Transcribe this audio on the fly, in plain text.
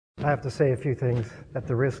I have to say a few things at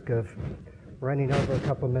the risk of running over a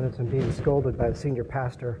couple of minutes and being scolded by the senior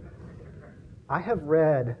pastor. I have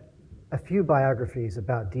read a few biographies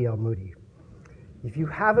about D.L. Moody. If you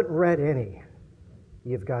haven't read any,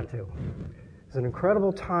 you've got to. It's an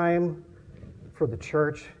incredible time for the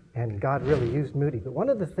church, and God really used Moody. But one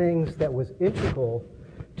of the things that was integral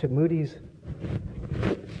to Moody's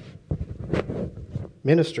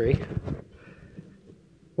ministry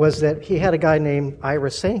was that he had a guy named Ira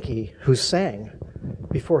Sankey who sang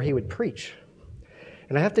before he would preach.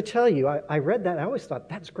 And I have to tell you, I read that, and I always thought,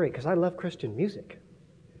 that's great, because I love Christian music.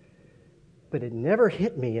 But it never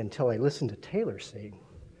hit me until I listened to Taylor sing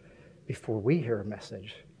before we hear a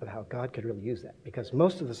message of how God could really use that, because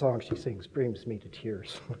most of the songs she sings brings me to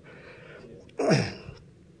tears.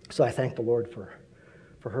 So I thank the Lord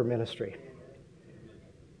for her ministry.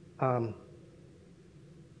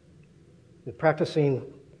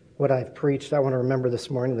 Practicing what I've preached, I want to remember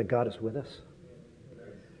this morning that God is with us.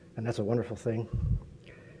 And that's a wonderful thing.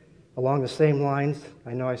 Along the same lines,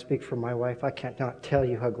 I know I speak for my wife. I cannot tell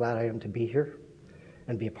you how glad I am to be here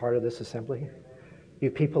and be a part of this assembly.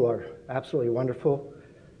 You people are absolutely wonderful.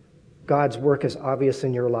 God's work is obvious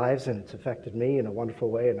in your lives, and it's affected me in a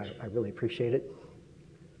wonderful way, and I really appreciate it.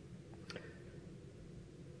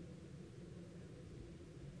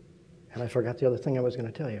 And I forgot the other thing I was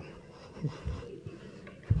going to tell you.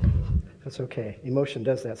 That's okay. Emotion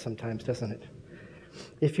does that sometimes, doesn't it?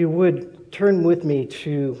 If you would, turn with me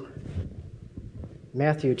to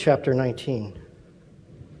Matthew chapter 19.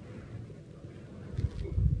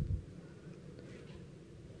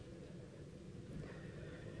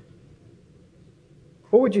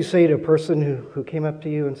 What would you say to a person who came up to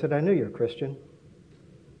you and said, I know you're a Christian.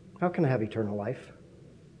 How can I have eternal life?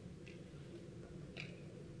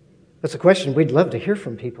 That's a question we'd love to hear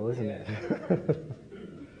from people, isn't it?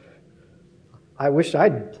 I wish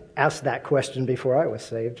I'd asked that question before I was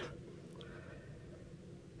saved.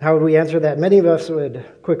 How would we answer that? Many of us would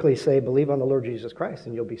quickly say, believe on the Lord Jesus Christ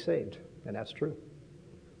and you'll be saved. And that's true.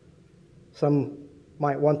 Some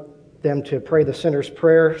might want them to pray the sinner's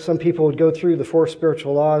prayer. Some people would go through the 4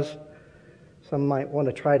 spiritual laws. Some might want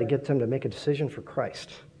to try to get them to make a decision for Christ.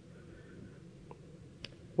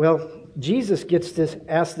 Well, Jesus gets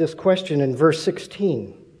asked this question in verse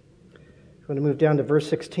 16. I'm going to move down to verse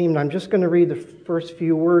 16. I'm just going to read the first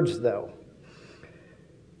few words, though.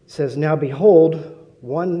 It says, Now behold,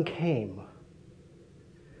 one came.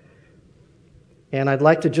 And I'd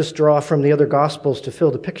like to just draw from the other Gospels to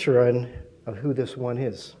fill the picture in of who this one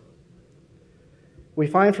is. We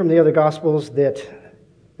find from the other Gospels that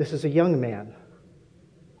this is a young man.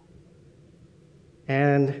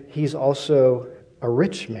 And he's also a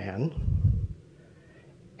rich man.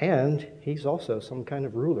 And he's also some kind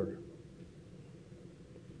of ruler.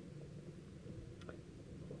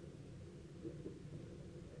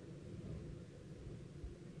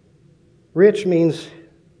 Rich means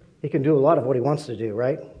he can do a lot of what he wants to do,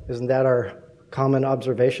 right? Isn't that our common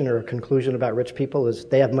observation or conclusion about rich people, is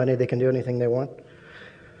they have money, they can do anything they want?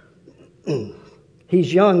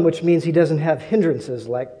 He's young, which means he doesn't have hindrances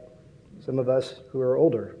like some of us who are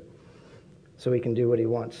older, so he can do what he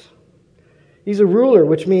wants. He's a ruler,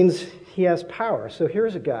 which means he has power. So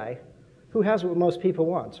here's a guy who has what most people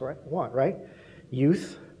want, right?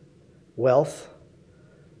 Youth, wealth,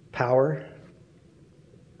 power.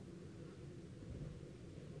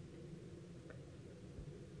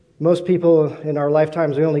 Most people in our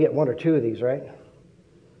lifetimes, we only get 1 or 2 of these, right?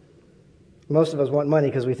 Most of us want money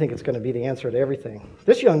because we think it's going to be the answer to everything.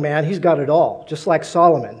 This young man, he's got it all, just like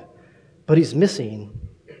Solomon. But he's missing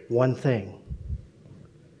one thing.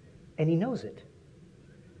 And he knows it.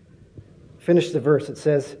 Finish the verse. It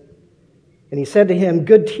says, And he said to him,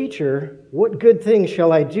 Good teacher, what good thing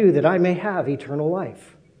shall I do that I may have eternal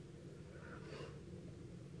life?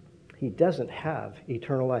 He doesn't have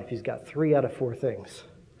eternal life. He's got 3 out of 4 things.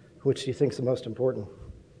 Which do you think is the most important?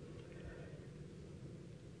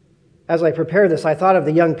 As I prepared this, I thought of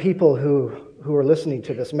the young people who are listening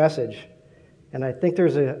to this message, and I think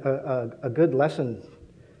there's a good lesson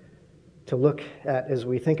to look at as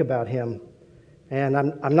we think about him. And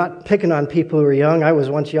I'm not picking on people who are young. I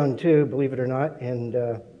was once young too, believe it or not, and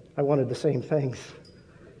I wanted the same things.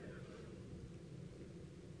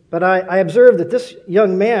 But I observed that this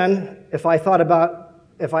young man, if I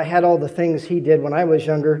had all the things he did when I was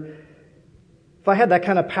younger, if I had that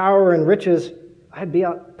kind of power and riches, I'd be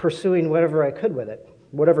out pursuing whatever I could with it,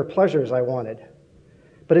 whatever pleasures I wanted.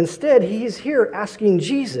 But instead, he's here asking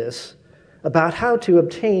Jesus about how to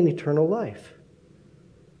obtain eternal life.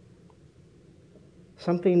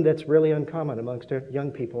 Something that's really uncommon amongst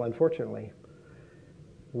young people, unfortunately.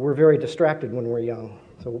 We're very distracted when we're young.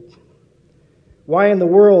 So why in the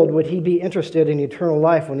world would he be interested in eternal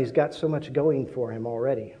life when he's got so much going for him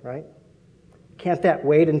already, right? Can't that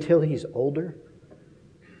wait until he's older?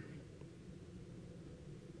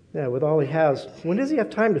 Yeah, with all he has, when does he have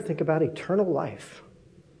time to think about eternal life?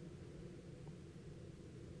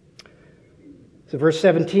 So verse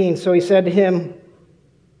 17, so he said to him,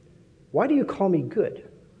 why do you call me good?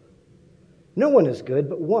 No one is good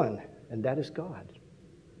but one, and that is God.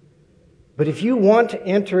 But if you want to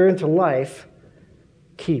enter into life,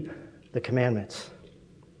 keep the commandments.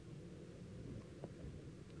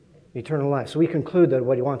 Eternal life. So we conclude that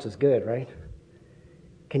what he wants is good, right?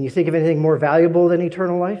 Can you think of anything more valuable than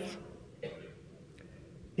eternal life?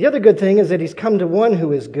 The other good thing is that he's come to one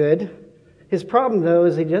who is good. His problem, though,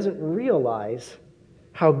 is he doesn't realize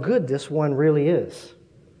how good this one really is.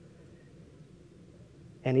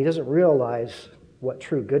 And he doesn't realize what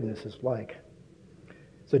true goodness is like.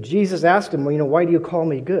 So Jesus asked him, well, why do you call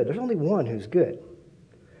me good? There's only one who's good.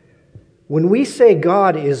 When we say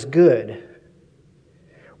God is good,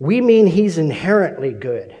 we mean he's inherently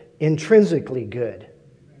good, intrinsically good.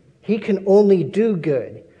 He can only do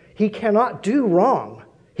good. He cannot do wrong.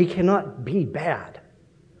 He cannot be bad.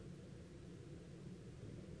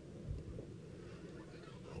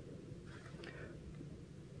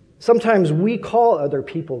 Sometimes we call other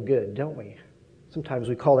people good, don't we? Sometimes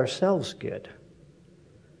we call ourselves good.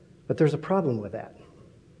 But there's a problem with that.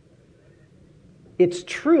 It's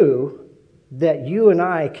true that you and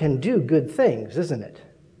I can do good things, isn't it?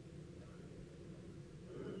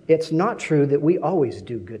 It's not true that we always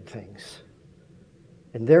do good things.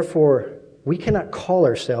 And therefore, we cannot call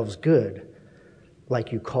ourselves good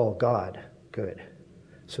like you call God good.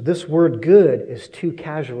 So this word good is too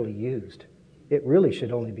casually used. It really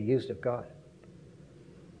should only be used of God.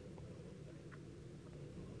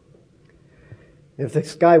 If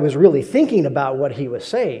this guy was really thinking about what he was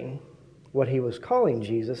saying, what he was calling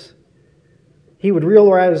Jesus, he would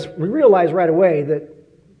realize right away that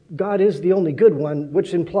God is the only good one,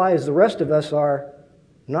 which implies the rest of us are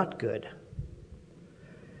not good,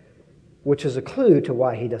 which is a clue to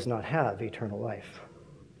why he does not have eternal life.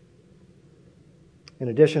 In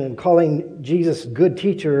addition, in calling Jesus good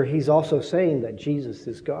teacher, he's also saying that Jesus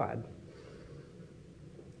is God,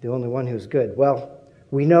 the only one who's good. Well,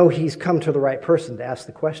 we know he's come to the right person to ask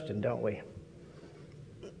the question, don't we?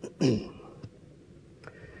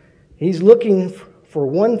 He's looking for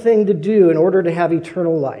one thing to do in order to have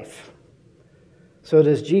eternal life. So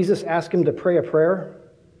does Jesus ask him to pray a prayer?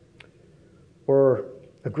 Or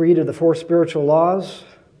agree to the 4 spiritual laws?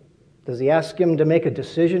 Does he ask him to make a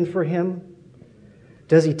decision for him?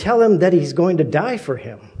 Does he tell him that he's going to die for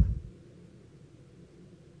him?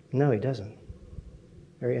 No, he doesn't.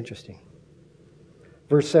 Very interesting.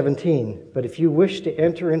 Verse 17, but if you wish to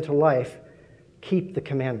enter into life, keep the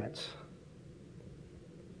commandments.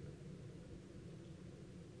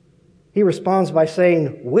 He responds by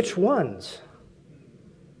saying, which ones?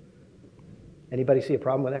 Anybody see a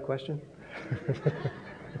problem with that question?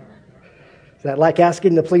 Is that like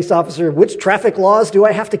asking the police officer, which traffic laws do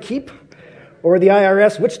I have to keep? Or the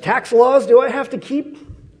IRS, which tax laws do I have to keep?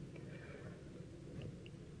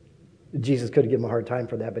 Jesus could have given him a hard time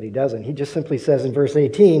for that, but he doesn't. He just simply says in verse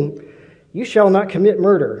 18, you shall not commit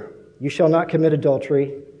murder. You shall not commit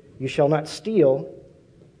adultery. You shall not steal.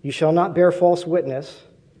 You shall not bear false witness.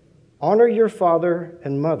 Honor your father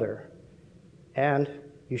and mother. And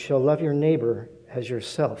you shall love your neighbor as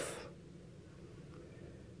yourself.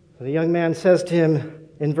 The young man says to him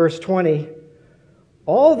in verse 20,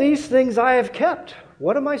 all these things I have kept.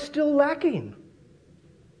 What am I still lacking?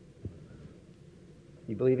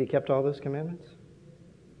 You believe he kept all those commandments?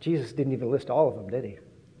 Jesus didn't even list all of them, did he?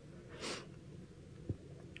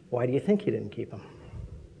 Why do you think he didn't keep them?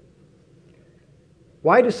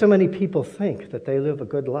 Why do so many people think that they live a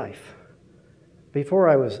good life? Before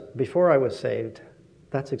I was saved,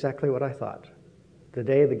 that's exactly what I thought. The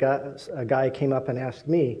day a guy came up and asked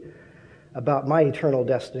me about my eternal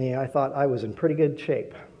destiny, I thought I was in pretty good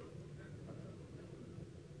shape.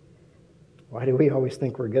 Why do we always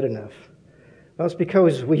think we're good enough? Well, it's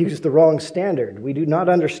because we use the wrong standard. We do not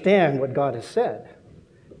understand what God has said.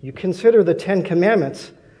 You consider the 10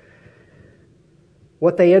 Commandments,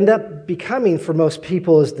 what they end up becoming for most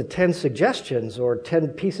people is the 10 suggestions or 10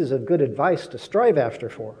 pieces of good advice to strive after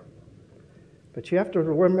for. But you have to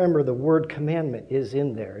remember the word commandment is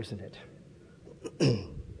in there, isn't it?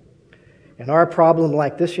 And our problem,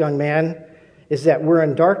 like this young man, is that we're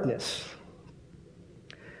in darkness.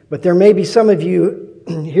 But there may be some of you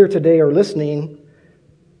here today or listening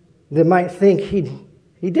that might think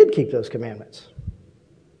he did keep those commandments.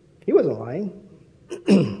 He wasn't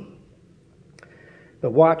lying.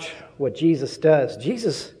 But watch what Jesus does.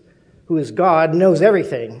 Jesus, who is God, knows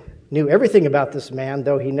everything, knew everything about this man,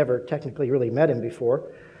 though he never technically really met him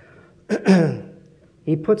before.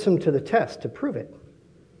 He puts him to the test to prove it,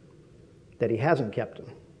 that he hasn't kept him,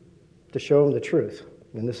 to show him the truth.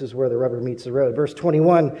 And this is where the rubber meets the road. Verse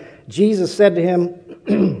 21, Jesus said to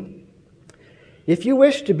him, "If you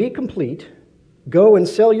wish to be complete, go and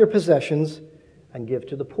sell your possessions and give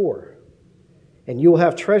to the poor, and you will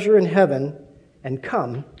have treasure in heaven, and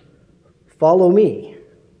come, follow me."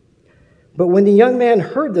 But when the young man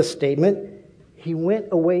heard this statement, he went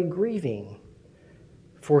away grieving,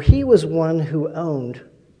 for he was one who owned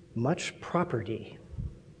much property.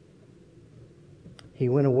 He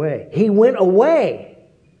went away. He went away.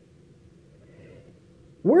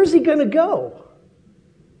 Where's he going to go?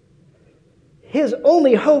 His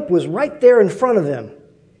only hope was right there in front of him.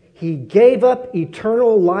 He gave up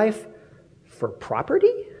eternal life for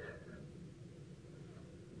property?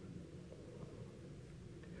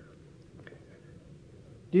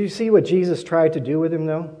 Do you see what Jesus tried to do with him,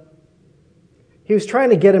 though? He was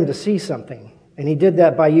trying to get him to see something, and he did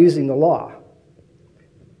that by using the law.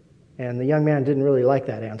 And the young man didn't really like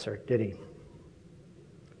that answer, did he?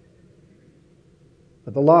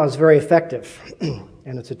 But the law is very effective,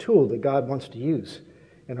 and it's a tool that God wants to use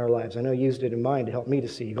in our lives. I know He used it in mine to help me to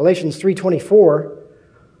see. Galatians 3:24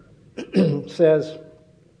 says,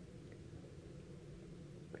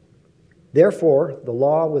 "Therefore, the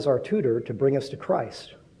law was our tutor to bring us to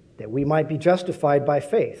Christ, that we might be justified by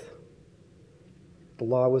faith." The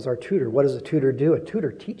law was our tutor. What does a tutor do? A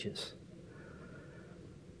tutor teaches.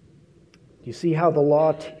 Do you see how the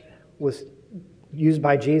law was used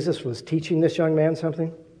by Jesus was teaching this young man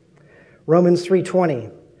something? Romans 3:20,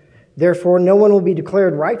 "Therefore no one will be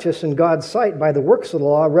declared righteous in God's sight by the works of the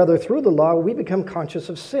law. Rather, through the law we become conscious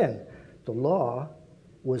of sin." The law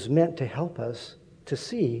was meant to help us to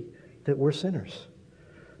see that we're sinners.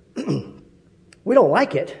 We don't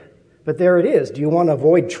like it, but there it is. Do you want to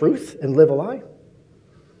avoid truth and live a lie?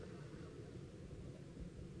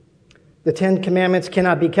 The 10 Commandments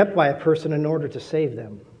cannot be kept by a person in order to save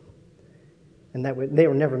them. And they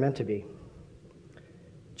were never meant to be.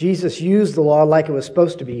 Jesus used the law like it was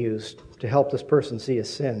supposed to be used to help this person see his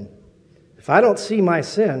sin. If I don't see my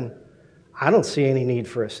sin, I don't see any need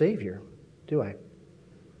for a Savior, do I?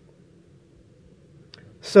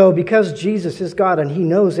 So because Jesus is God and He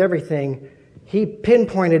knows everything, He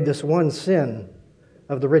pinpointed this one sin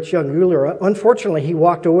of the rich young ruler. Unfortunately, he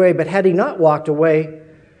walked away, but had he not walked away,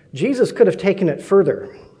 Jesus could have taken it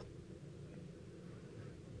further.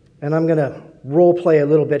 And I'm going to role play a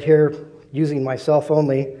little bit here, using myself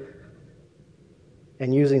only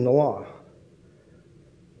and using the law.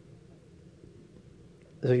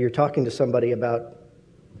 So you're talking to somebody about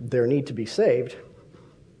their need to be saved.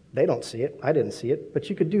 They don't see it. I didn't see it. But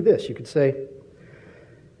you could do this. You could say,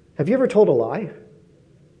 "Have you ever told a lie?"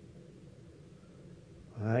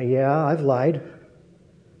 "Yeah, I've lied."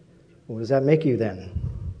 "What does that make you then?"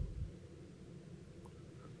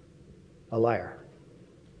 "A liar."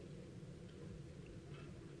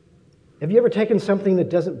 "Have you ever taken something that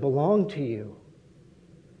doesn't belong to you?"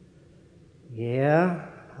 "Yeah,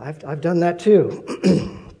 I've done that too."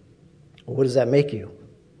 "Well, what does that make you?"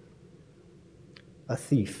 "A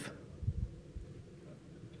thief."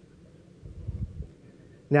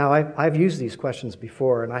 Now, I've used these questions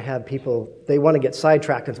before, and I have people, they want to get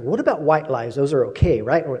sidetracked and say, "What about white lies? Those are okay,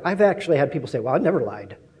 right?" Or I've actually had people say, "Well, I've never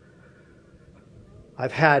lied."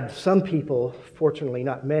 I've had some people, fortunately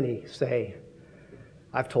not many, say,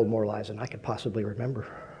 "I've told more lies than I could possibly remember."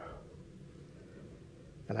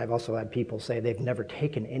 And I've also had people say they've never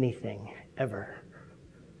taken anything, ever.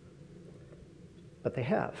 But they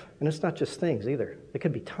have. And it's not just things either. It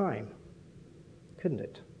could be time, couldn't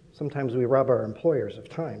it? Sometimes we rob our employers of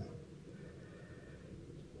time.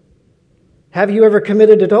 Have you ever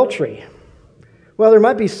committed adultery? Well, there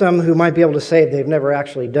might be some who might be able to say they've never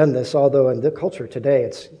actually done this, although in the culture today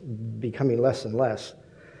it's becoming less and less.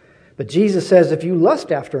 But Jesus says if you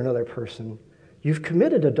lust after another person, you've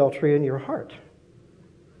committed adultery in your heart.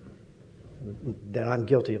 Then I'm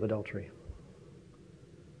guilty of adultery.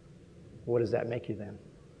 What does that make you then?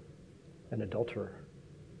 An adulterer.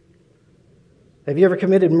 Have you ever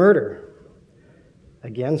committed murder?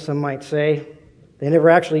 Again, some might say they never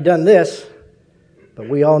actually done this, but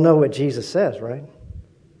we all know what Jesus says, right?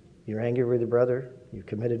 You're angry with your brother, you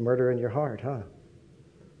committed murder in your heart, huh?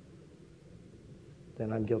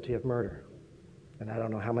 Then I'm guilty of murder. And I don't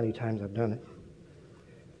know how many times I've done it.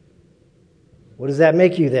 What does that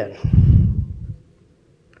make you then?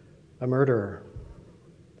 A murderer.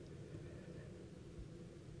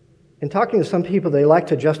 In talking to some people, they like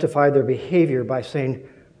to justify their behavior by saying,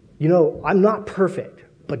 I'm not perfect,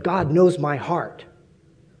 but God knows my heart.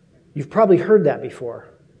 You've probably heard that before.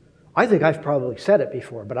 I think I've probably said it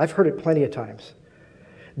before, but I've heard it plenty of times.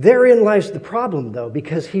 Therein lies the problem, though,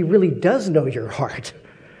 because He really does know your heart.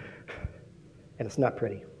 And it's not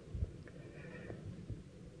pretty.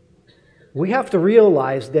 We have to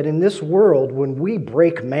realize that in this world, when we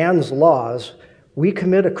break man's laws, we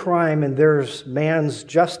commit a crime and there's man's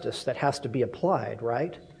justice that has to be applied,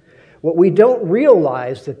 right? What we don't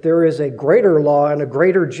realize that there is a greater law and a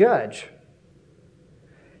greater judge.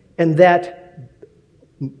 And that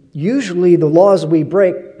usually the laws we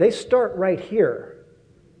break, they start right here.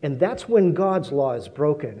 And that's when God's law is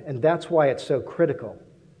broken. And that's why it's so critical.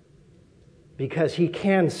 Because He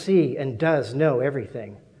can see and does know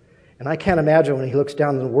everything. And I can't imagine when He looks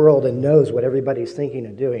down the world and knows what everybody's thinking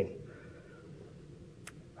and doing.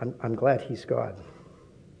 I'm glad He's God.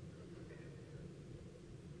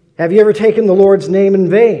 Have you ever taken the Lord's name in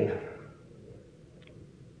vain?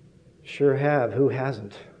 Sure have. Who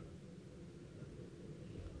hasn't?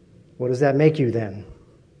 What does that make you then?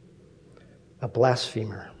 A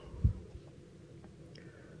blasphemer.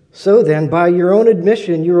 So then, by your own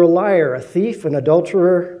admission, you're a liar, a thief, an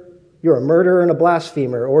adulterer, you're a murderer and a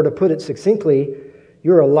blasphemer. Or to put it succinctly,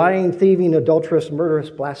 you're a lying, thieving, adulterous, murderous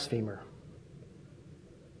blasphemer.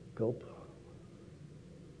 Gulp.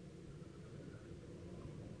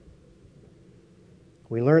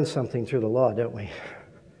 We learn something through the law, don't we?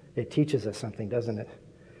 It teaches us something, doesn't it?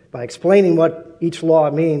 By explaining what each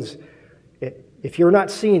law means, if you're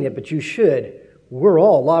not seeing it, but you should, we're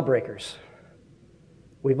all lawbreakers.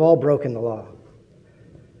 We've all broken the law.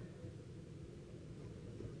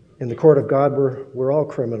 In the court of God, we're all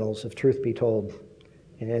criminals, if truth be told.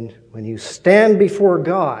 And when you stand before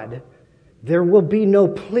God, there will be no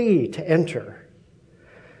plea to enter.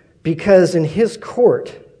 Because in His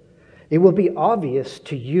court, it will be obvious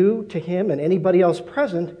to you, to Him, and anybody else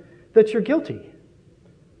present that you're guilty.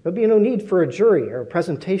 There'll be no need for a jury or a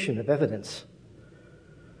presentation of evidence.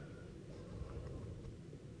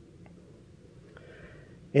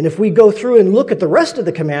 And if we go through and look at the rest of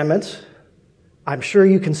the commandments, I'm sure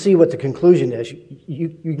you can see what the conclusion is. You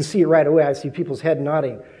can see it right away. I see people's head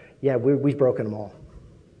nodding. Yeah, we've broken them all.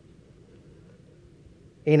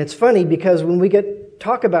 And it's funny because when we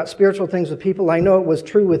talk about spiritual things with people, I know it was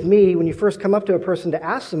true with me. When you first come up to a person to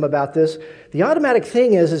ask them about this, the automatic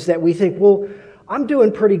thing is that we think, well, I'm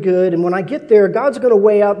doing pretty good, and when I get there, God's going to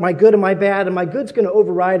weigh out my good and my bad, and my good's going to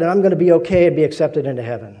override, and I'm going to be okay and be accepted into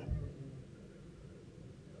heaven.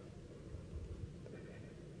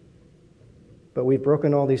 But we've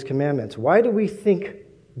broken all these commandments. Why do we think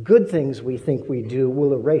good things we think we do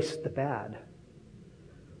will erase the bad?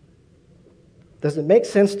 Does it make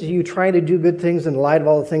sense to you trying to do good things in light of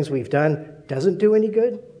all the things we've done doesn't do any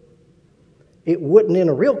good? It wouldn't in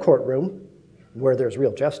a real courtroom, where there's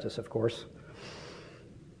real justice, of course.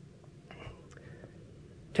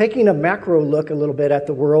 Taking a macro look a little bit at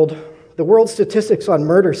the world statistics on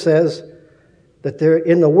murder says that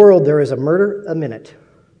in the world there is a murder a minute.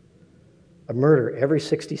 A murder every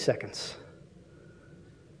 60 seconds.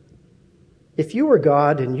 If you were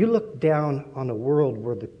God and you look down on a world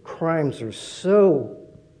where the crimes are so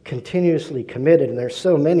continuously committed, and there's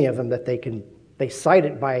so many of them that they cite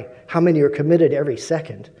it by how many are committed every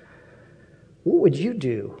second, what would you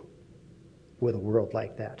do with a world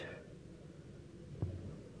like that?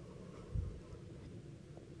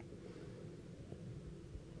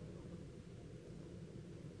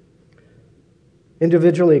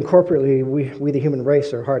 Individually and corporately, we the human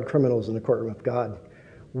race are hard criminals in the courtroom of God.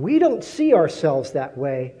 We don't see ourselves that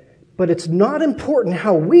way, but it's not important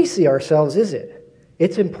how we see ourselves, is it?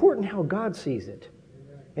 It's important how God sees it.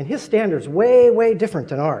 And His standard's way, way different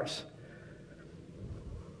than ours.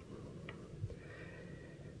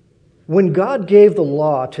 When God gave the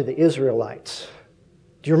law to the Israelites,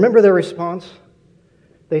 do you remember their response?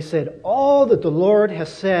 They said, all that the Lord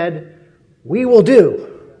has said, we will do.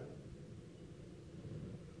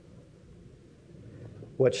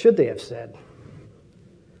 What should they have said?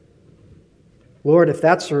 Lord, if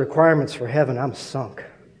that's the requirements for heaven, I'm sunk.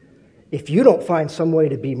 If you don't find some way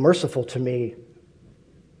to be merciful to me,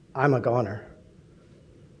 I'm a goner.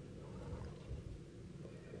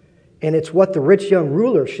 And it's what the rich young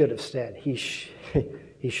ruler should have said. He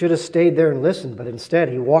should have stayed there and listened, but instead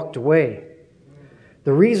he walked away.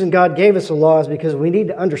 The reason God gave us a law is because we need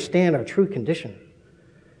to understand our true condition.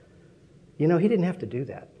 He didn't have to do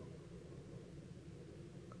that.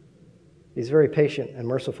 He's very patient and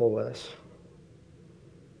merciful with us.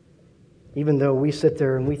 Even though we sit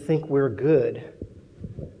there and we think we're good,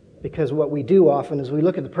 Because what we do often is we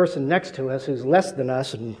look at the person next to us who's less than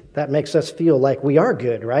us, and that makes us feel like we are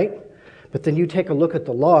good, right? But then you take a look at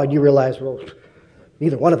the law and you realize, well,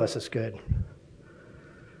 neither one of us is good.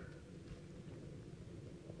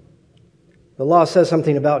 The law says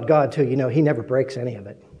something about God too. You know, He never breaks any of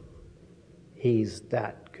it. He's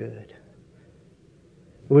that good.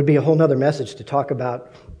 It would be a whole nother message to talk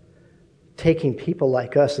about taking people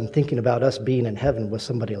like us and thinking about us being in heaven with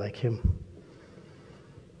somebody like Him.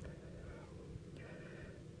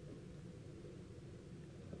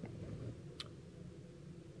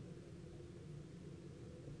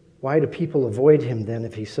 Why do people avoid Him then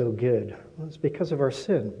if He's so good? Well, it's because of our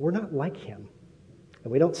sin. We're not like Him.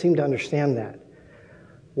 And we don't seem to understand that.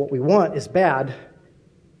 What we want is bad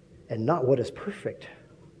and not what is perfect,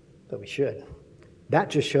 but we should. That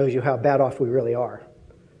just shows you how bad off we really are.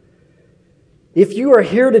 If you are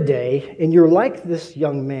here today and you're like this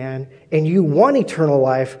young man and you want eternal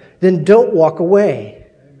life, then don't walk away.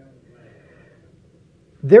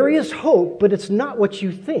 There is hope, but it's not what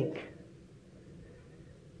you think.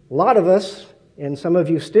 A lot of us, and some of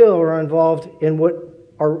you still, are involved in what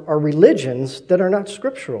are religions that are not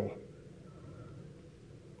scriptural.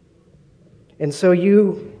 And so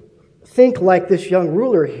you think like this young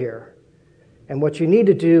ruler here. And what you need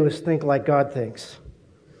to do is think like God thinks.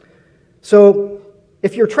 So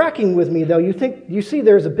if you're tracking with me, though, you see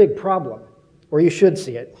there's a big problem, or you should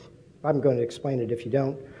see it. I'm going to explain it if you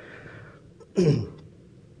don't.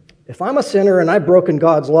 If I'm a sinner and I've broken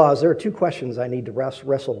God's laws, there are two questions I need to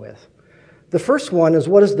wrestle with. The first one is,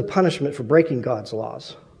 what is the punishment for breaking God's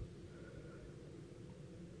laws?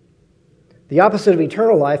 The opposite of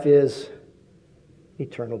eternal life is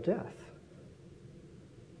eternal death.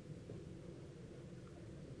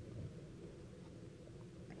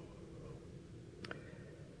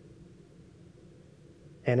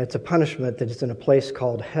 And it's a punishment that is in a place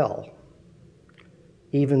called hell.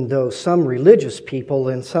 Even though some religious people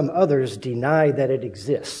and some others deny that it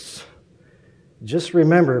exists. Just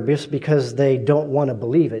remember, just because they don't want to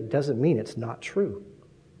believe it doesn't mean it's not true.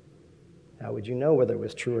 How would you know whether it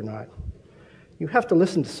was true or not? You have to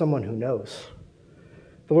listen to someone who knows.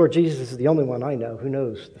 The Lord Jesus is the only one I know who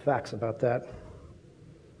knows the facts about that.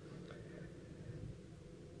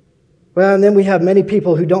 Well, and then we have many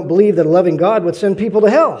people who don't believe that a loving God would send people to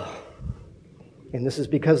hell. And this is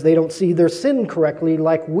because they don't see their sin correctly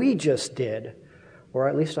like we just did. Or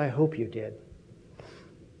at least I hope you did.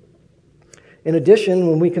 In addition,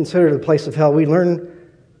 when we consider the place of hell, we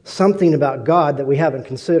learn something about God that we haven't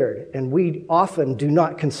considered. And we often do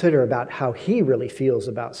not consider about how He really feels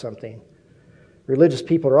about something. Religious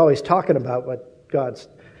people are always talking about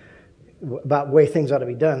about the way things ought to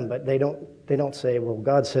be done, but they don't say, well,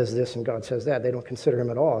 God says this and God says that. They don't consider Him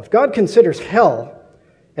at all. If God considers hell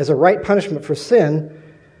as a right punishment for sin,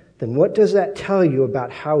 then what does that tell you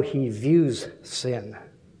about how He views sin?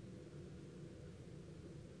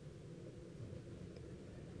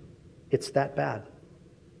 It's that bad.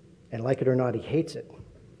 And like it or not, He hates it.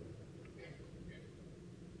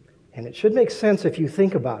 And it should make sense if you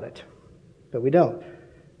think about it, but we don't.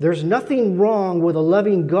 There's nothing wrong with a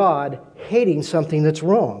loving God hating something that's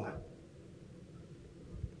wrong.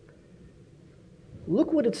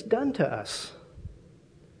 Look what it's done to us.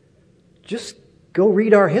 Just go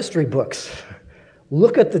read our history books.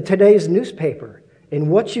 Look at today's newspaper, and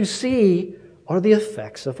what you see are the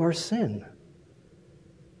effects of our sin.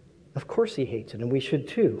 Of course He hates it, and we should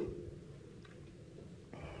too.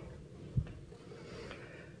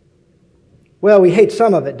 Well, we hate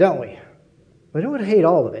some of it, don't we? We don't hate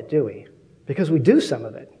all of it, do we? Because we do some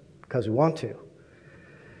of it, because we want to.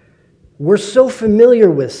 We're so familiar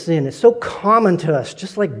with sin. It's so common to us,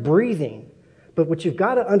 just like breathing. But what you've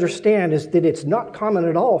got to understand is that it's not common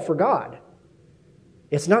at all for God.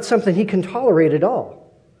 It's not something He can tolerate at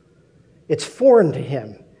all. It's foreign to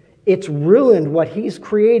Him. It's ruined what He's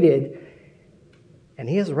created, and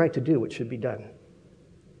He has the right to do what should be done.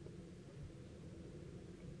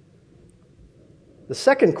 The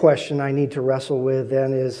second question I need to wrestle with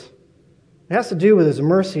then it has to do with His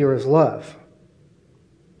mercy or His love.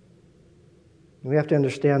 We have to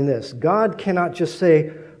understand this. God cannot just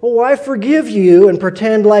say, oh, I forgive you, and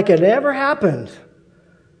pretend like it never happened.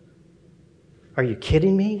 Are you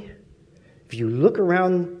kidding me? If you look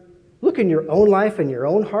in your own life and your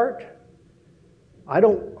own heart, I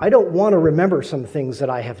don't want to remember some things that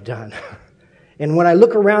I have done. And when I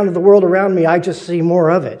look around at the world around me, I just see more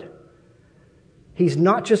of it. He's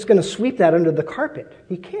not just going to sweep that under the carpet.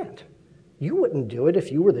 He can't. You wouldn't do it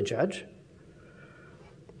if you were the judge.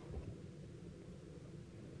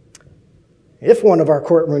 If one of our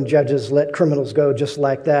courtroom judges let criminals go just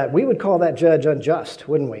like that, we would call that judge unjust,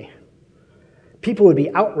 wouldn't we? People would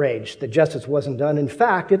be outraged that justice wasn't done. In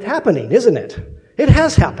fact, it's happening, isn't it? It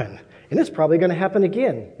has happened, and it's probably going to happen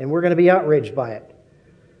again, and we're going to be outraged by it.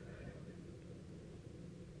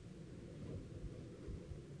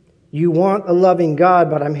 You want a loving God,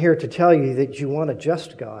 but I'm here to tell you that you want a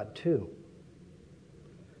just God too.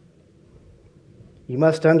 You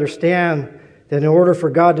must understand that in order for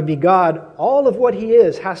God to be God, all of what He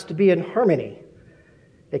is has to be in harmony.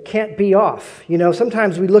 It can't be off. You know,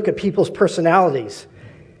 sometimes we look at people's personalities,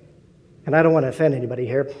 and I don't want to offend anybody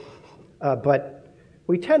here, but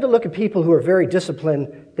we tend to look at people who are very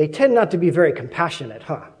disciplined. They tend not to be very compassionate,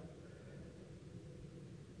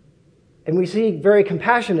 And we see very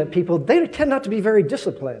compassionate people, they tend not to be very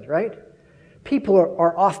disciplined, right? People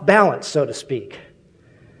are off balance, so to speak.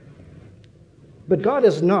 But God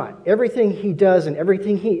is not. Everything He does and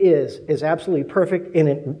everything He is absolutely perfect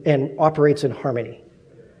and operates in harmony.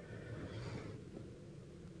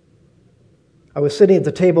 I was sitting at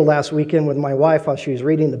the table last weekend with my wife while she was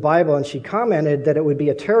reading the Bible, and she commented that it would be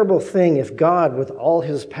a terrible thing if God, with all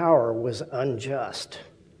His power, was unjust.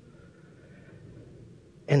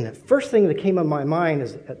 And the first thing that came in my mind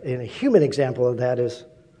is, in a human example of that, is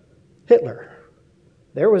Hitler.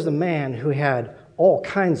 There was a man who had all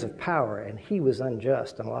kinds of power, and he was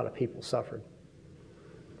unjust, and a lot of people suffered.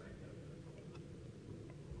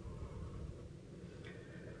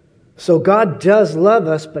 So God does love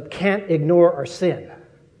us, but can't ignore our sin,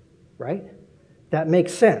 right? That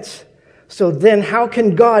makes sense. So then how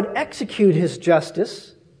can God execute His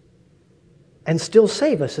justice and still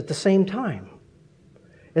save us at the same time?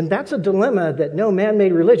 And that's a dilemma that no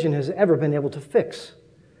man-made religion has ever been able to fix.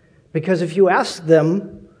 Because if you ask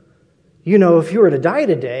them, you know, if you were to die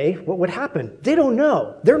today, what would happen? They don't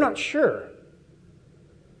know. They're not sure.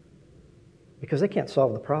 Because they can't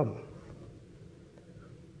solve the problem.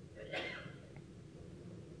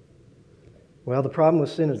 Well, the problem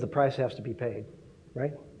with sin is the price has to be paid,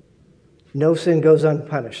 right? No sin goes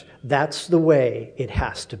unpunished. That's the way it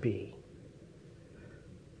has to be.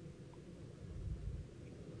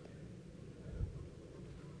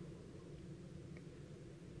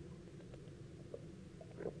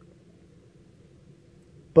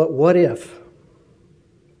 But what if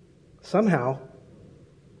somehow,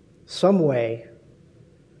 some way,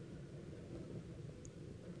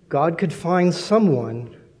 God could find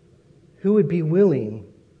someone who would be willing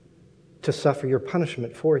to suffer your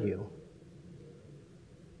punishment for you?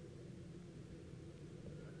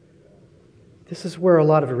 This is where a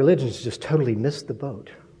lot of religions just totally miss the boat.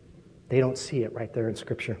 They don't see it right there in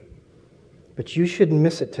Scripture. But you shouldn't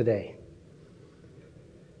miss it today.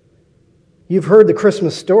 You've heard the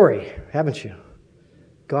Christmas story, haven't you?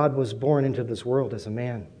 God was born into this world as a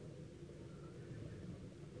man.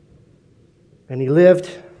 And He lived,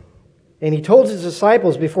 and He told His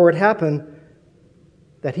disciples before it happened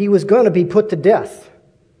that He was going to be put to death.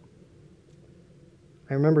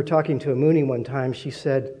 I remember talking to a Mooney one time. She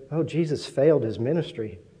said, "Oh, Jesus failed His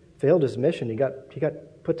ministry, failed His mission. He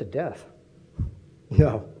got put to death."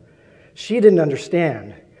 No, she didn't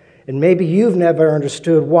understand. And maybe you've never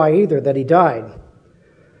understood why either, that He died.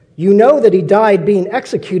 You know that He died being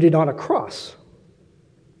executed on a cross.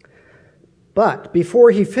 But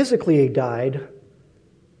before He physically died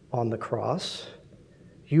on the cross,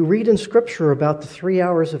 you read in Scripture about the 3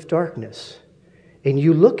 hours of darkness. And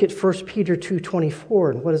you look at 1 Peter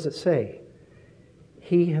 2:24, and what does it say?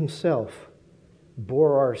 He Himself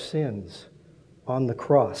bore our sins on the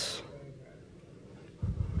cross.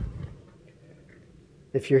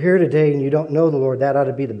 If you're here today and you don't know the Lord, that ought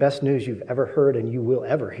to be the best news you've ever heard and you will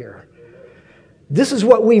ever hear. This is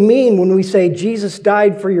what we mean when we say Jesus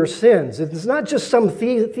died for your sins. It's not just some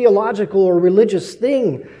theological or religious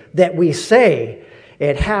thing that we say.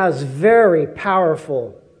 It has very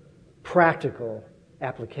powerful, practical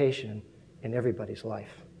application in everybody's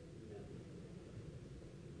life.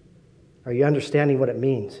 Are you understanding what it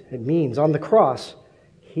means? It means on the cross,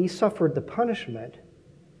 He suffered the punishment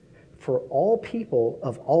for all people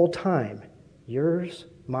of all time. Yours,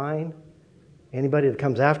 mine, anybody that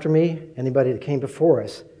comes after me, anybody that came before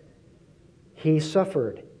us. He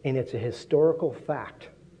suffered, and it's a historical fact.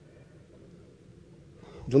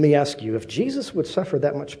 Let me ask you, if Jesus would suffer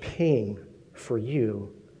that much pain for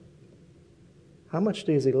you, how much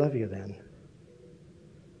does He love you then?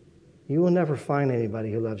 You will never find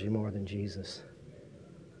anybody who loves you more than Jesus.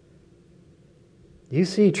 You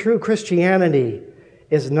see, true Christianity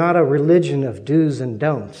is not a religion of do's and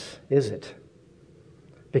don'ts, is it?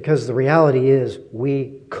 Because the reality is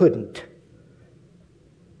we couldn't.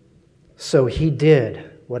 So He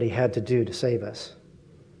did what he had to do to save us.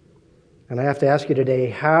 And I have to ask you today,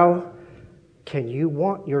 how can you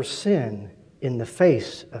want your sin in the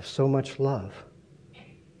face of so much love?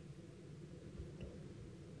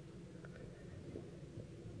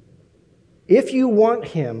 If you want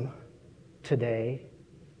him today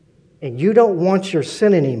and you don't want your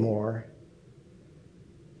sin anymore,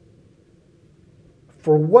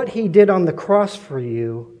 for what he did on the cross for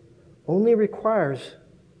you only requires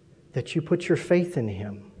that you put your faith in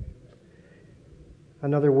him.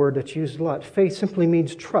 Another word that's used a lot. Faith simply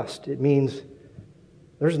means trust. It means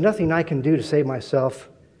there's nothing I can do to save myself.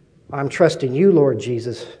 I'm trusting you, Lord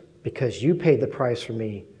Jesus, because you paid the price for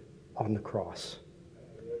me on the cross.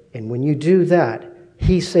 And when you do that,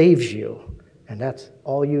 he saves you. And that's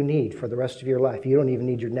all you need for the rest of your life. You don't even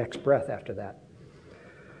need your next breath after that.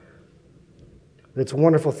 It's a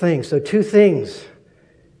wonderful thing. So 2 things,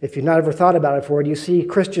 if you've not ever thought about it before, do you see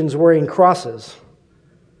Christians wearing crosses?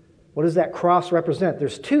 What does that cross represent?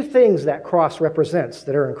 There's 2 things that cross represents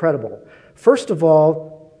that are incredible. First of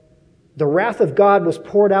all, the wrath of God was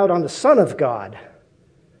poured out on the Son of God.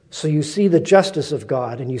 So you see the justice of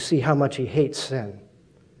God and you see how much he hates sin.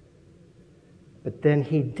 But then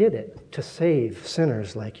he did it to save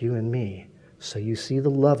sinners like you and me. So you see the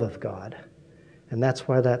love of God. And that's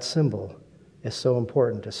why that symbol is so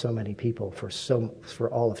important to so many people for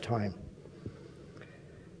all of time.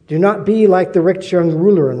 Do not be like the rich young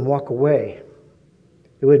ruler and walk away.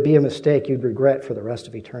 It would be a mistake you'd regret for the rest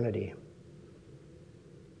of eternity.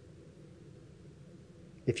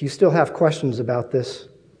 If you still have questions about this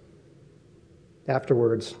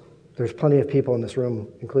afterwards, there's plenty of people in this room,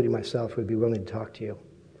 including myself, who would be willing to talk to you.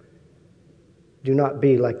 Do not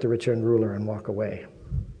be like the rich young ruler and walk away.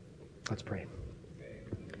 Let's pray.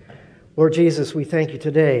 Lord Jesus, we thank you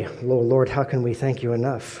today. Lord, how can we thank you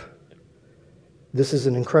enough? This is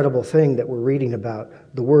an incredible thing that we're reading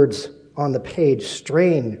about. The words on the page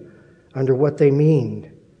strain under what they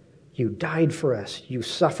mean. You died for us. You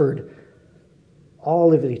suffered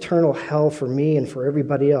all of the eternal hell for me and for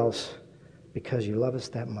everybody else because you love us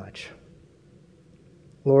that much.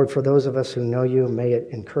 Lord, for those of us who know you, may it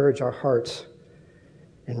encourage our hearts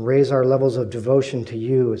and raise our levels of devotion to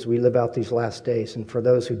you as we live out these last days. And for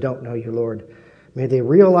those who don't know you, Lord, may they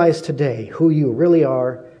realize today who you really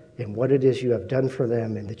are and what it is you have done for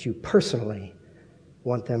them, and that you personally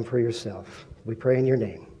want them for yourself. We pray in your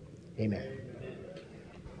name. Amen.